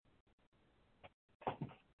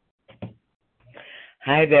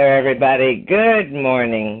Hi there, everybody. Good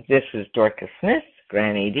morning. This is Dorcas Smith,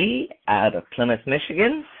 Granny D, out of Plymouth,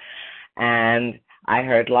 Michigan. And I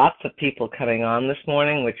heard lots of people coming on this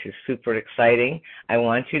morning, which is super exciting. I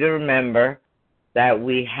want you to remember that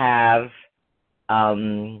we have,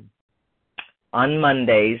 on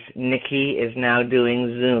Mondays, Nikki is now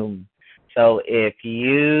doing Zoom. So if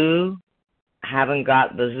you haven't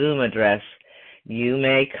got the Zoom address, you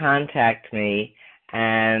may contact me,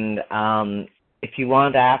 and if you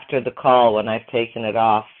want after the call, when I've taken it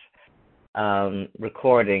off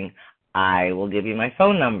recording, I will give you my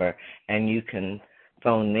phone number, and you can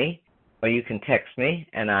phone me or you can text me,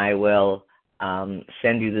 and I will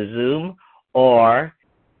send you the Zoom, or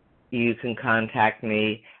you can contact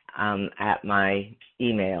me at my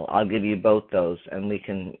email. I'll give you both those, and we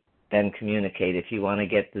can then communicate if you want to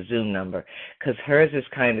get the Zoom number, because hers is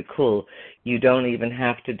kind of cool. You don't even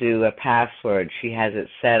have to do a password. She has it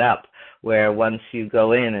set up where once you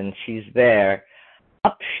go in and she's there,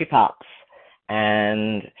 up she pops.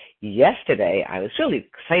 And yesterday, I was really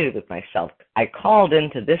excited with myself. I called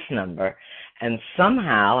into this number, and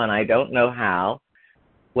somehow, and I don't know how,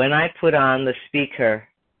 when I put on the speaker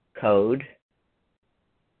code,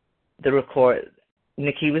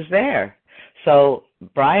 Nikki was there. So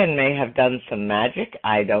Brian may have done some magic,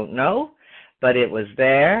 I don't know, but it was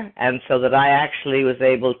there, and so that I actually was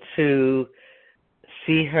able to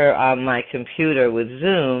see her on my computer with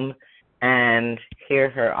Zoom and hear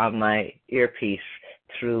her on my earpiece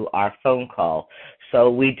through our phone call. So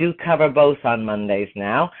we do cover both on Mondays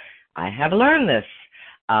now. I have learned this.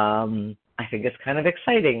 I think it's kind of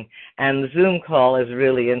exciting, and the Zoom call is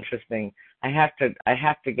really interesting. I have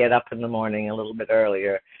to get up in the morning a little bit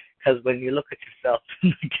earlier, because when you look at yourself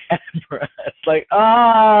in the camera, it's like,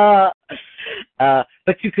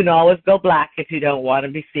 but you can always go black if you don't want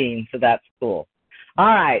to be seen, so that's cool. All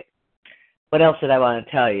right, what else did I want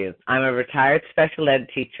to tell you? I'm a retired special ed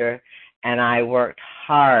teacher, and I worked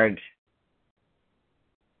hard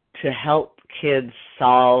to help kids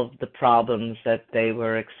solve the problems that they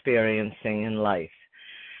were experiencing in life.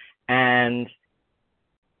 And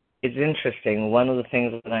it's interesting. One of the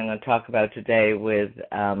things that I'm going to talk about today with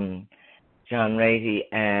John Ratey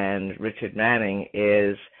and Richard Manning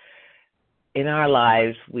is, in our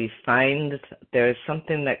lives, we find there is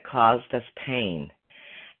something that caused us pain.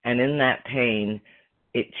 And in that pain,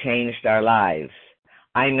 it changed our lives.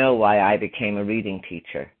 I know why I became a reading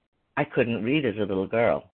teacher. I couldn't read as a little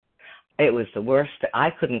girl. It was the worst. I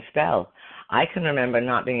couldn't spell. I can remember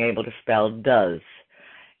not being able to spell does.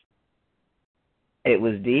 It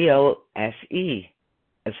was D-O-S-E,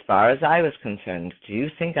 as far as I was concerned. Do you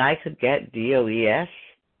think I could get D-O-E-S?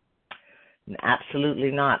 Absolutely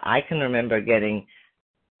not. I can remember getting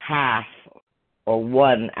half or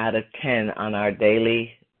 1 out of 10 on our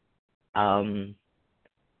daily or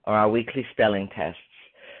our weekly spelling tests.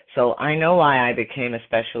 So I know why I became a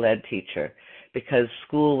special ed teacher, because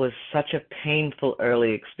school was such a painful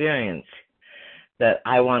early experience that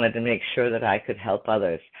I wanted to make sure that I could help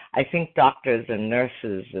others. I think doctors and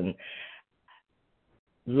nurses and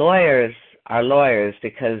lawyers are lawyers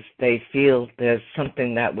because they feel there's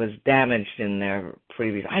something that was damaged in their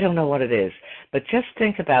previous, I don't know what it is, but just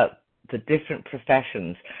think about the different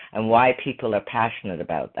professions and why people are passionate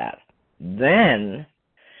about that. Then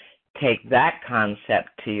take that concept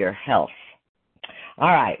to your health. All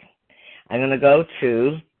right, I'm going to go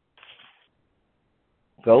to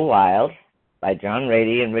Go Wild by John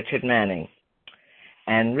Ratey and Richard Manning.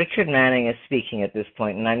 And Richard Manning is speaking at this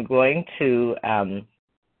point, and I'm going to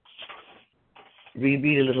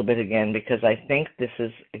reread a little bit again, because I think this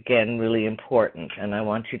is, again, really important, and I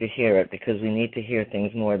want you to hear it, because we need to hear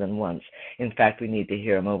things more than once. In fact, we need to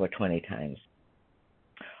hear them over 20 times.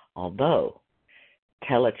 Although,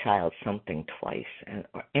 tell a child something twice,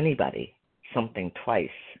 or anybody something twice,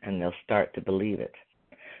 and they'll start to believe it.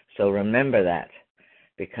 So remember that,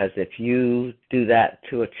 because if you do that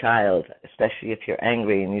to a child, especially if you're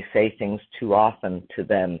angry and you say things too often to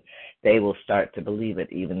them, they will start to believe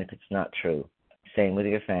it, even if it's not true. Same with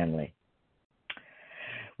your family.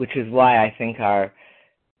 Which is why I think our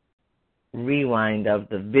rewind of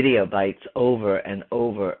the video bites over and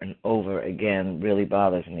over and over again really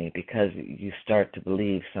bothers me, because you start to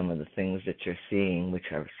believe some of the things that you're seeing, which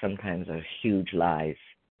are sometimes are huge lies.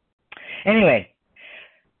 Anyway,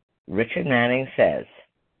 Richard Manning says,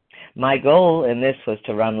 my goal in this was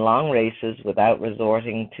to run long races without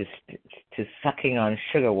resorting to sucking on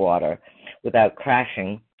sugar water, without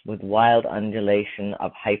crashing with wild undulation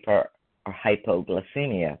of hyper or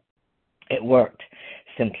hypoglycemia. It worked.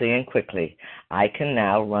 Simply and quickly. I can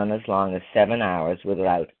now run as long as 7 hours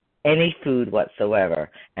without any food whatsoever,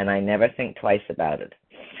 and I never think twice about it.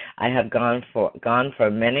 I have gone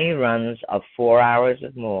for many runs of 4 hours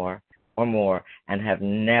or more and have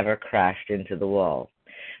never crashed into the wall.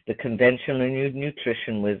 The conventional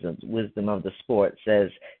nutrition wisdom of the sport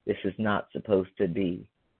says this is not supposed to be,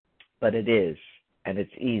 but it is, and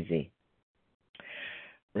it's easy.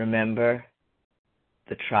 Remember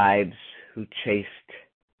the tribes who chased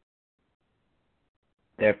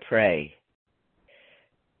their prey.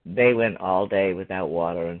 They went all day without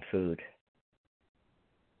water and food.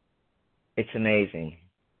 It's amazing.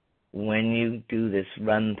 When you do this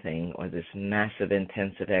run thing or this massive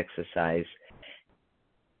intensive exercise,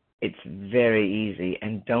 it's very easy,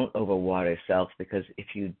 and don't overwater yourself, because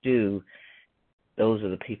if you do, those are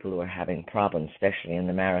the people who are having problems, especially in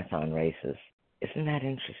the marathon races. Isn't that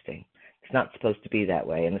interesting? It's not supposed to be that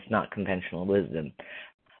way, and it's not conventional wisdom.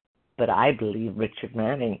 But I believe Richard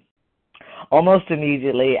Manning. Almost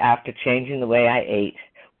immediately after changing the way I ate,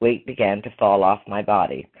 weight began to fall off my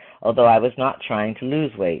body, although I was not trying to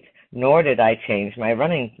lose weight, nor did I change my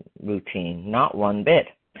running routine, not one bit.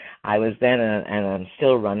 I was then, and I'm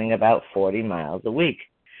still running about 40 miles a week.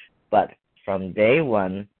 But from day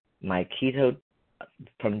one of my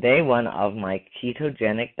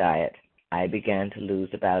ketogenic diet, I began to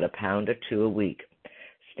lose about 1 pound or 2 a week,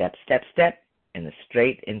 step, step, step, in a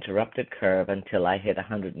straight, interrupted curve until I hit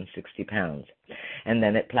 160 pounds. And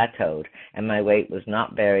then it plateaued, and my weight was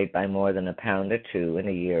not varied by more than 1 pound or 2 in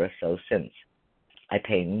a year or so since. I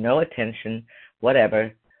pay no attention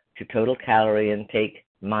whatever to total calorie intake,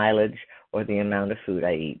 mileage, or the amount of food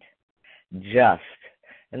I eat. Just,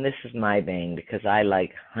 and this is my bane because I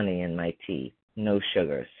like honey in my tea, no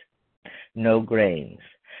sugars, no grains,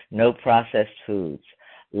 no processed foods,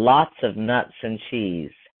 lots of nuts and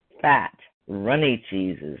cheese, fat, runny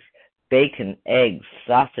cheeses, bacon, eggs,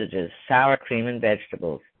 sausages, sour cream, and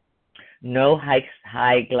vegetables. No high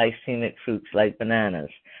glycemic fruits like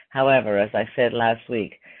bananas. However, as I said last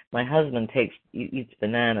week, my husband eats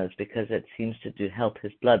bananas because it seems to help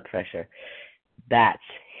his blood pressure. That's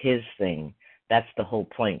his thing. That's the whole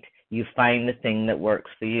point. You find the thing that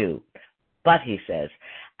works for you. But, he says,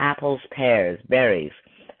 apples, pears, berries,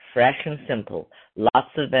 fresh and simple,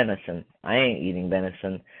 lots of venison. I ain't eating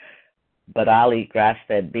venison, but I'll eat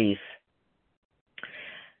grass-fed beef.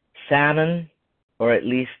 Salmon at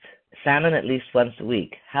least once a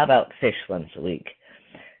week. How about fish once a week?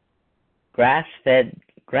 Grass-finished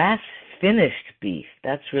beef.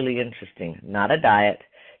 That's really interesting. Not a diet,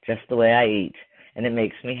 just the way I eat, and it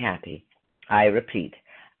makes me happy. I repeat,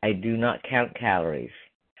 I do not count calories,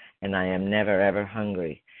 and I am never, ever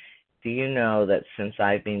hungry. Do you know that since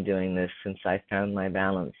I've been doing this, since I found my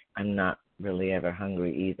balance, I'm not really ever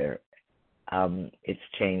hungry either. It's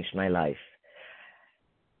changed my life.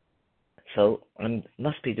 So I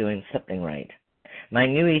must be doing something right. My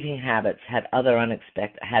new eating habits had another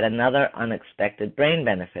unexpected brain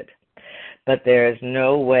benefit. But there is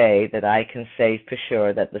no way that I can say for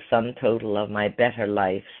sure that the sum total of my better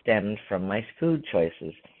life stemmed from my food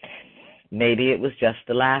choices. Maybe it was just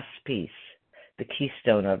the last piece, the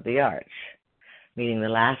keystone of the arch. Meaning the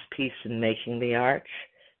last piece in making the arch,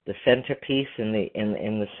 the centerpiece in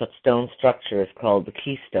the stone structure is called the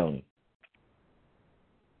keystone.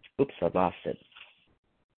 Oops, I lost it.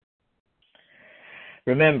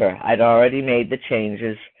 Remember, I'd already made the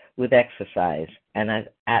changes with exercise, and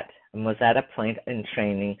was at a point in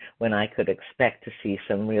training when I could expect to see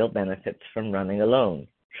some real benefits from running alone.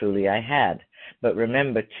 Truly I had. But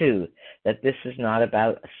remember, too, that this is not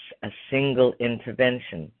about a single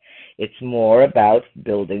intervention. It's more about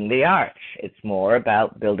building the arch. It's more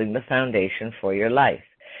about building the foundation for your life.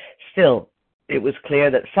 Still, it was clear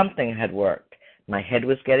that something had worked. My head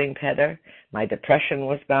was getting better. My depression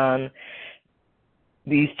was gone.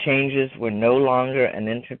 These changes were no longer an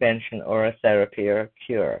intervention or a therapy or a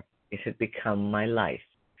cure. It had become my life.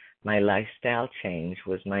 My lifestyle change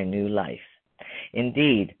was my new life.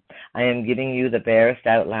 Indeed, I am giving you the barest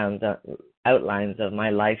outlines of my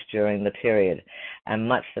life during the period, and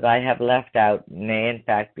much that I have left out may in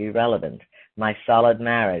fact be relevant. My solid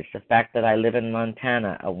marriage, the fact that I live in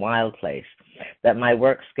Montana, a wild place, that my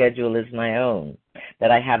work schedule is my own,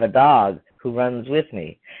 that I have a dog who runs with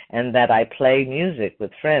me, and that I play music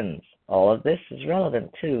with friends. All of this is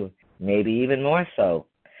relevant too, maybe even more so.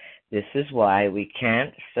 This is why we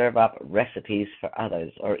can't serve up recipes for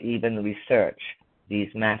others or even research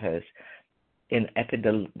these matters in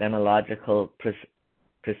epidemiological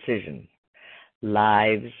precision.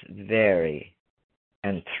 Lives vary,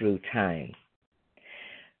 and through time.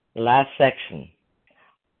 Last section,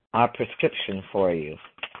 our prescription for you.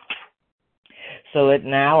 So it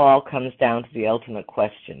now all comes down to the ultimate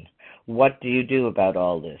question. What do you do about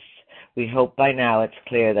all this? We hope by now it's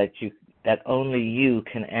clear that only you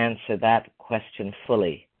can answer that question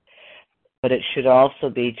fully. But it should also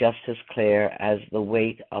be just as clear as the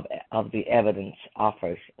weight of the evidence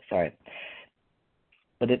offers.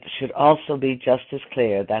 But it should also be just as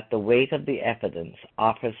clear that the weight of the evidence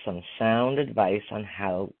offers some sound advice on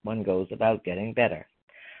how one goes about getting better.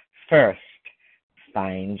 First,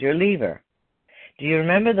 find your lever. Do you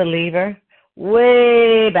remember the lever?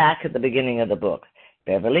 Way back at the beginning of the book,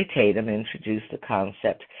 Beverly Tatum introduced the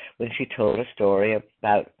concept when she told a story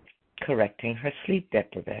about correcting her sleep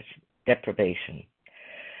deprivation.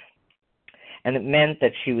 And it meant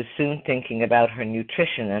that she was soon thinking about her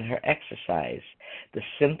nutrition and her exercise. The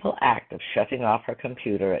simple act of shutting off her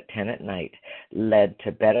computer at 10 at night led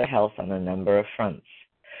to better health on a number of fronts.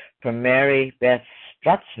 For Mary Beth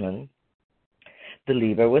Stutzman, the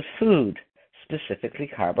lever was food, specifically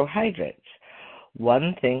carbohydrates.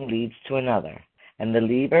 One thing leads to another, and the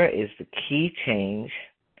lever is the key change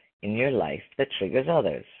in your life that triggers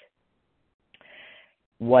others.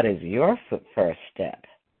 What is your first step?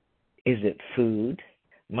 Is it food,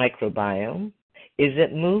 microbiome? Is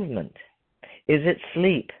it movement? Is it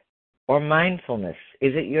sleep or mindfulness?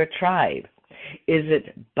 Is it your tribe? Is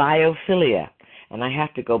it biophilia? And I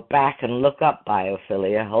have to go back and look up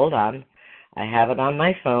biophilia. Hold on. I have it on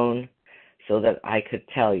my phone so that I could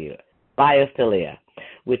tell you. Biophilia,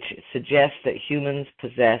 which suggests that humans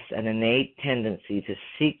possess an innate tendency to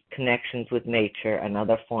seek connections with nature and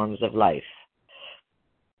other forms of life.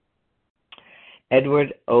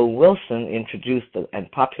 Edward O. Wilson introduced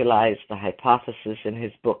and popularized the hypothesis in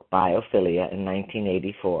his book Biophilia in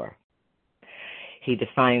 1984. He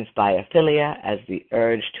defines biophilia as the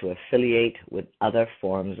urge to affiliate with other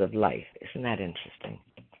forms of life. Isn't that interesting?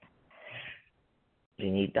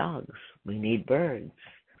 We need dogs. We need birds.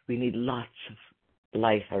 We need lots of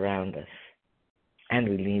life around us. And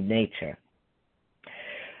we need nature.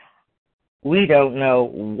 We don't know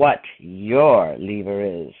what your lever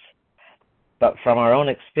is, but from our own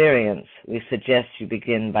experience, we suggest you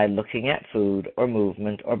begin by looking at food or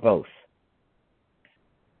movement or both.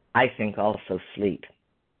 I think also sleep.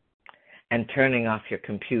 And turning off your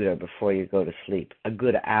computer before you go to sleep, a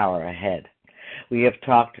good hour ahead. We have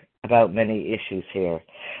talked about many issues here,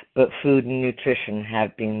 but food and nutrition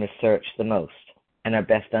have been researched the most and are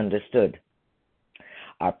best understood,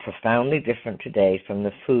 are profoundly different today from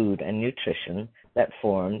the food and nutrition that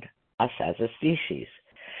formed us as a species,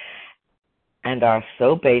 and are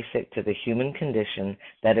so basic to the human condition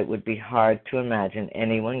that it would be hard to imagine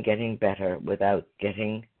anyone getting better without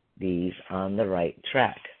getting these on the right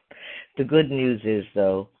track. The good news is,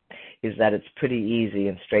 though, is that it's pretty easy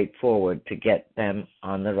and straightforward to get them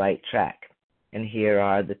on the right track. And here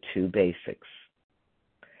are the two basics.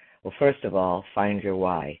 Well, first of all, find your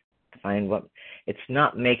why. Find what it's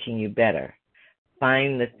not making you better.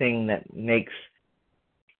 Find the thing that makes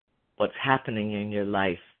what's happening in your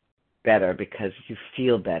life better because you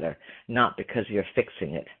feel better, not because you're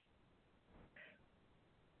fixing it.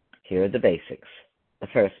 Here are the basics. The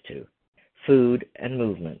first two, food and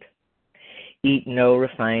movement. Eat no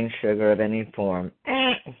refined sugar of any form.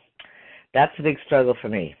 That's a big struggle for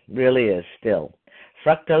me, really is still.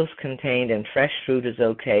 Fructose contained in fresh fruit is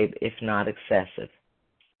okay, if not excessive,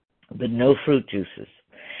 but no fruit juices.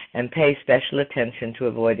 And pay special attention to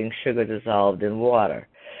avoiding sugar dissolved in water.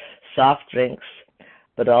 Soft drinks,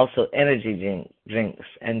 but also energy drinks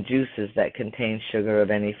and juices that contain sugar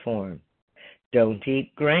of any form. Don't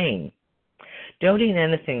eat grain. Don't eat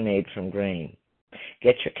anything made from grain.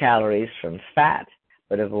 Get your calories from fat,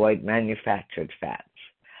 but avoid manufactured fats,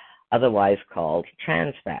 otherwise called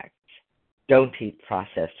trans fats. Don't eat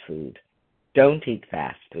processed food. Don't eat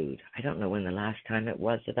fast food. I don't know when the last time it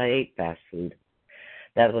was that I ate fast food.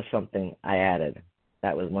 That was something I added.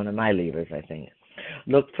 That was one of my levers, I think.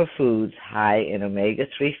 Look for foods high in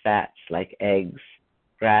omega-3 fats like eggs,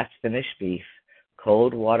 grass-finished beef,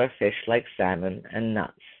 cold water fish like salmon, and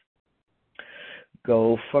nuts.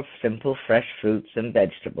 Go for simple fresh fruits and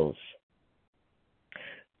vegetables.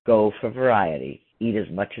 Go for variety. Eat as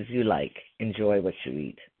much as you like. Enjoy what you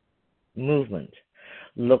eat. Movement.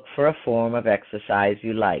 Look for a form of exercise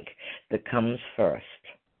you like that comes first.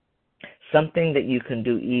 Something that you can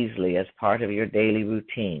do easily as part of your daily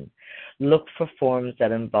routine. Look for forms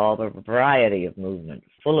that involve a variety of movement,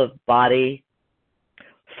 full body,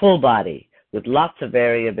 with lots of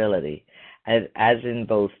variability, as in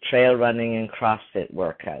both trail running and CrossFit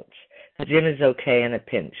workouts. The gym is okay in a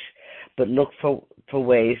pinch, but look for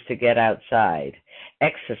ways to get outside.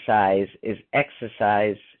 Exercise is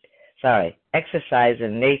exercise Exercise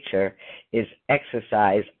in nature is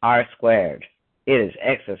exercise R squared. It is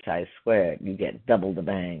exercise squared. You get double the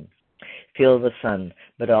bang. Feel the sun,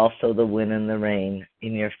 but also the wind and the rain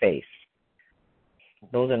in your face.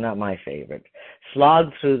 Those are not my favorite.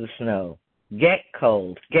 Slog through the snow. Get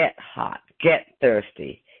cold, get hot, get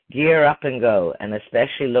thirsty. Gear up and go, and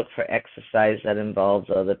especially look for exercise that involves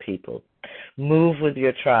other people. Move with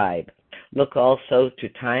your tribe. Look also to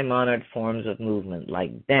time-honored forms of movement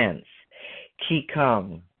like dance,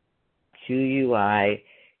 Qigong, Q-U-I-G-O-N-G.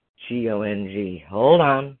 Hold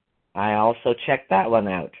on. I also checked that one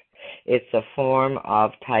out. It's a form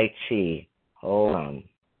of Tai Chi. Hold on.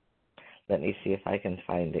 Let me see if I can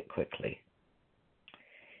find it quickly.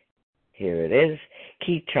 Here it is.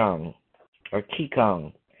 Qigong, or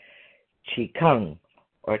Qigong. Qigong,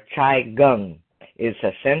 or Qigong, is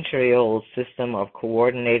a century-old system of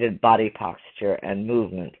coordinated body posture and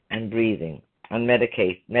movement and breathing and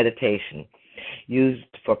meditation used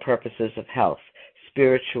for purposes of health,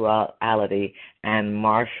 spirituality, and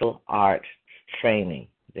martial art training.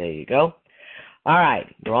 There you go. All right,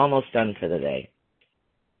 we're almost done for the day.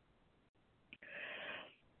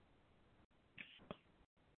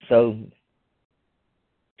 So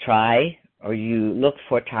try, or you look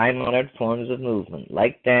for time-honored forms of movement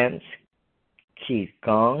like dance,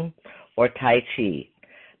 Qigong, or Tai Chi.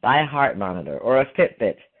 Buy a heart monitor or a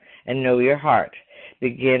Fitbit and know your heart.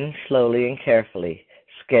 Begin slowly and carefully.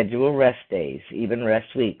 Schedule rest days, even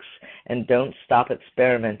rest weeks, and don't stop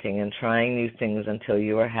experimenting and trying new things until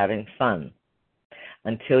you are having fun,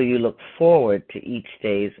 until you look forward to each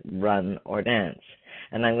day's run or dance.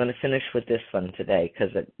 And I'm going to finish with this one today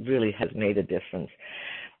because it really has made a difference.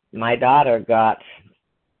 My daughter got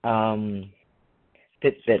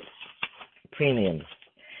Fitbit Premium,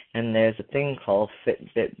 and there's a thing called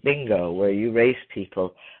Fitbit Bingo where you race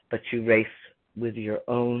people, but you race with your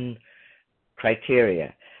own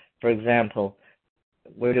criteria. For example,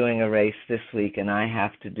 we're doing a race this week, and I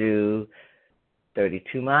have to do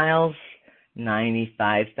 32 miles,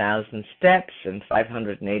 95,000 steps, and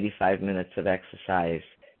 585 minutes of exercise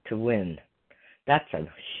to win. That's a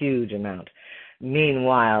huge amount.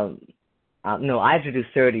 Meanwhile, no, I have to do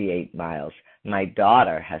 38 miles. My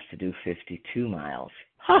daughter has to do 52 miles.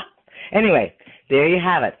 Huh! Anyway, there you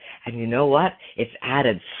have it. And you know what? It's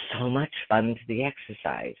added so much fun to the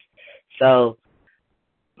exercise. So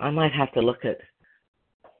I might have to look at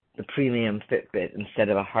the premium Fitbit instead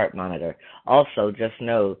of a heart monitor. Also, just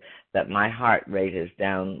know that my heart rate is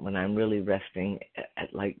down when I'm really resting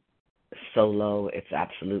at like so low. It's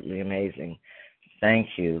absolutely amazing.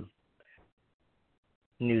 Thank you,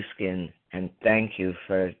 Nu Skin, and thank you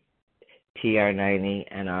for TR90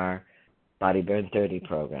 and our Body Burn 30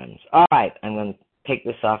 programs. All right, I'm going to take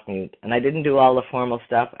this off mute. And I didn't do all the formal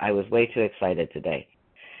stuff. I was way too excited today.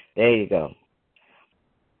 There you go.